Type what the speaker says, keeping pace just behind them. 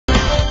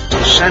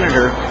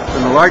senator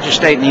from the largest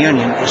state in the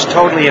Union is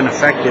totally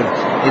ineffective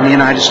in the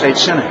United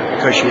States Senate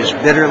because she is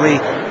bitterly,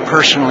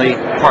 personally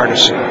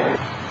partisan.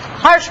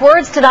 Harsh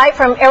words tonight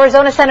from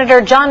Arizona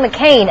Senator John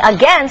McCain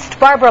against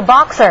Barbara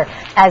Boxer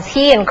as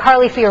he and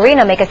Carly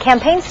Fiorina make a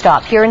campaign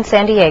stop here in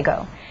San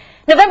Diego.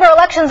 November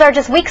elections are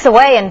just weeks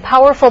away, and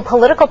powerful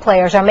political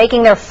players are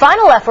making their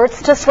final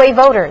efforts to sway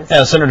voters.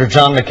 Yeah, Senator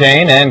John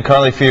McCain and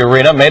Carly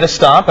Fiorina made a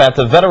stop at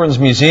the Veterans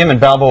Museum in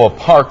Balboa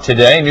Park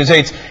today. News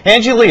 8's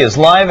Angie Lee is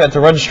live at the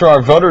Registrar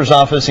of Voters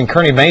office in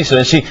Kearny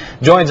Mesa. She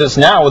joins us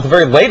now with the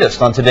very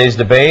latest on today's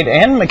debate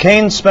and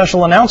McCain's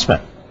special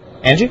announcement.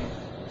 Angie?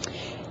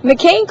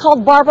 McCain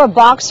called Barbara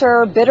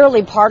Boxer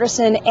bitterly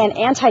partisan and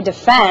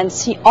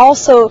anti-defense. He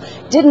also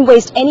didn't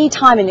waste any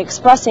time in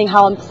expressing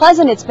how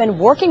unpleasant it's been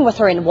working with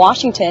her in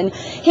Washington.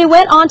 He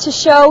went on to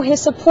show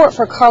his support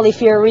for Carly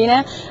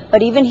Fiorina,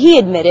 but even he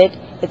admitted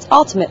it's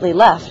ultimately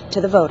left to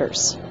the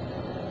voters.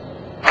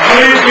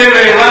 Please give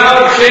a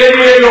loud San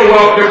Diego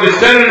welcome to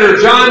Senator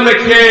John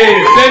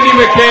McCain, Cindy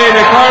McCain,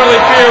 and Carly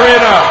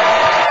Fiorina.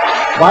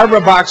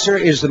 Barbara Boxer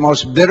is the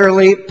most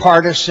bitterly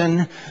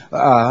partisan,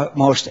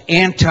 most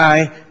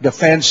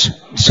anti-defense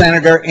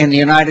senator in the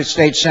United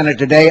States Senate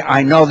today.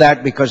 I know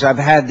that because I've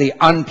had the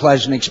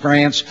unpleasant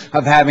experience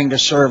of having to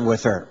serve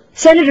with her.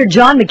 Senator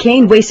John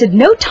McCain wasted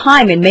no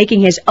time in making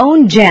his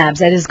own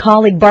jabs at his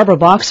colleague Barbara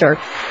Boxer.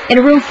 In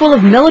a room full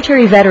of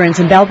military veterans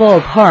in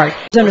Balboa Park,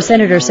 the Arizona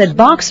senator said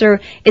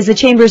Boxer is the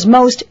chamber's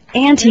most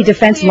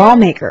anti-defense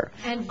lawmaker.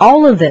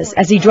 All of this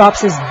as he drops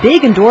his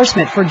big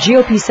endorsement for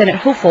GOP Senate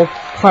hopeful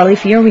Carly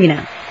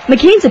Fiorina.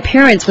 McCain's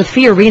appearance with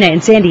Fiorina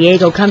in San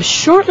Diego comes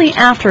shortly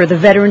after the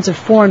Veterans of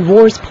Foreign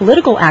Wars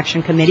Political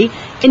Action Committee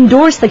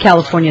endorsed the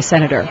California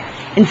senator.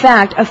 In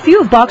fact, a few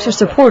of Boxer's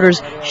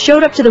supporters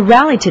showed up to the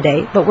rally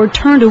today, but were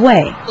turned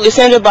away.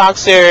 Senator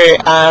Boxer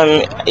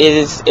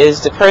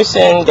is the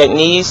person that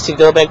needs to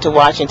go back to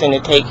Washington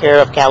to take care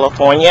of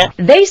California.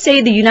 They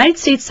say the United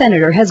States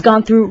senator has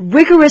gone through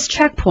rigorous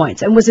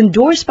checkpoints and was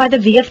endorsed by the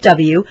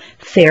VFW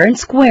fair and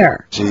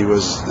square. She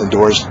was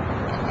endorsed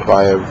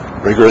by a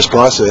rigorous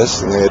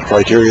process, and they had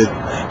criteria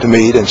to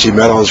meet, and she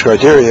met all those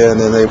criteria, and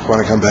then they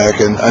want to come back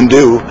and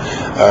undo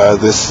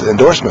this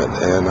endorsement,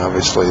 and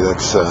obviously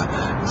that's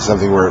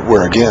something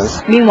we're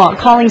against. Meanwhile,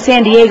 calling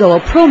San Diego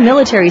a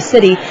pro-military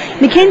city,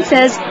 McCain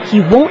says he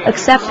won't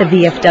accept the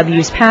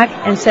VFW's pact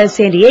and says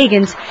San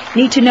Diegans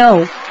need to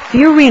know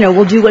Fiorina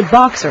will do what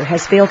Boxer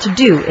has failed to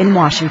do in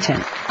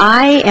Washington.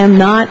 I am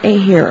not a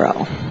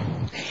hero,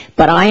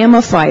 but I am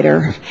a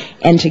fighter,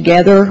 and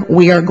together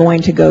we are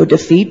going to go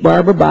defeat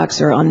Barbara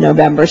Boxer on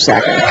November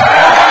 2nd.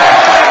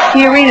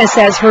 Fiorina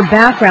says her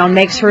background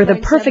makes her the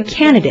perfect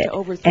candidate,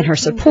 and her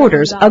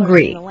supporters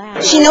agree.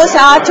 She knows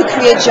how to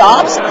create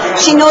jobs.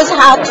 She knows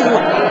how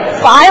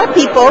to fire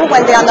people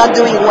when they are not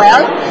doing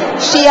well.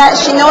 She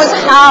knows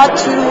how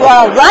to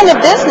run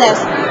a business.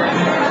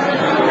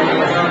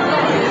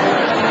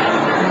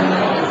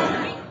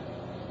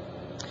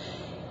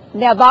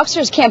 Now,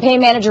 Boxer's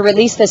campaign manager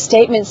released this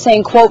statement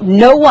saying, quote,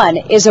 "No one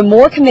is a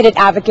more committed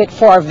advocate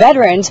for our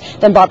veterans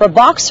than Barbara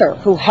Boxer,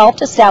 who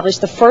helped establish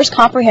the first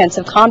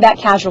comprehensive combat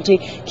casualty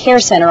care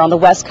center on the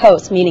West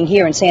Coast," meaning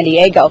here in San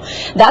Diego.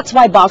 That's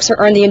why Boxer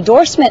earned the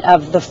endorsement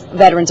of the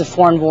Veterans of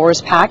Foreign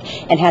Wars PAC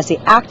and has the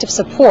active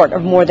support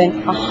of more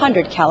than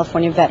 100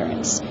 California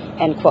veterans,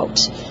 end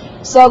quote.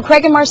 So,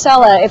 Craig and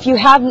Marcella, if you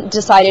haven't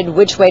decided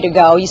which way to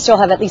go, you still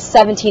have at least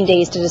 17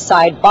 days to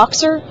decide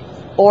Boxer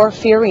or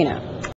Fiorina.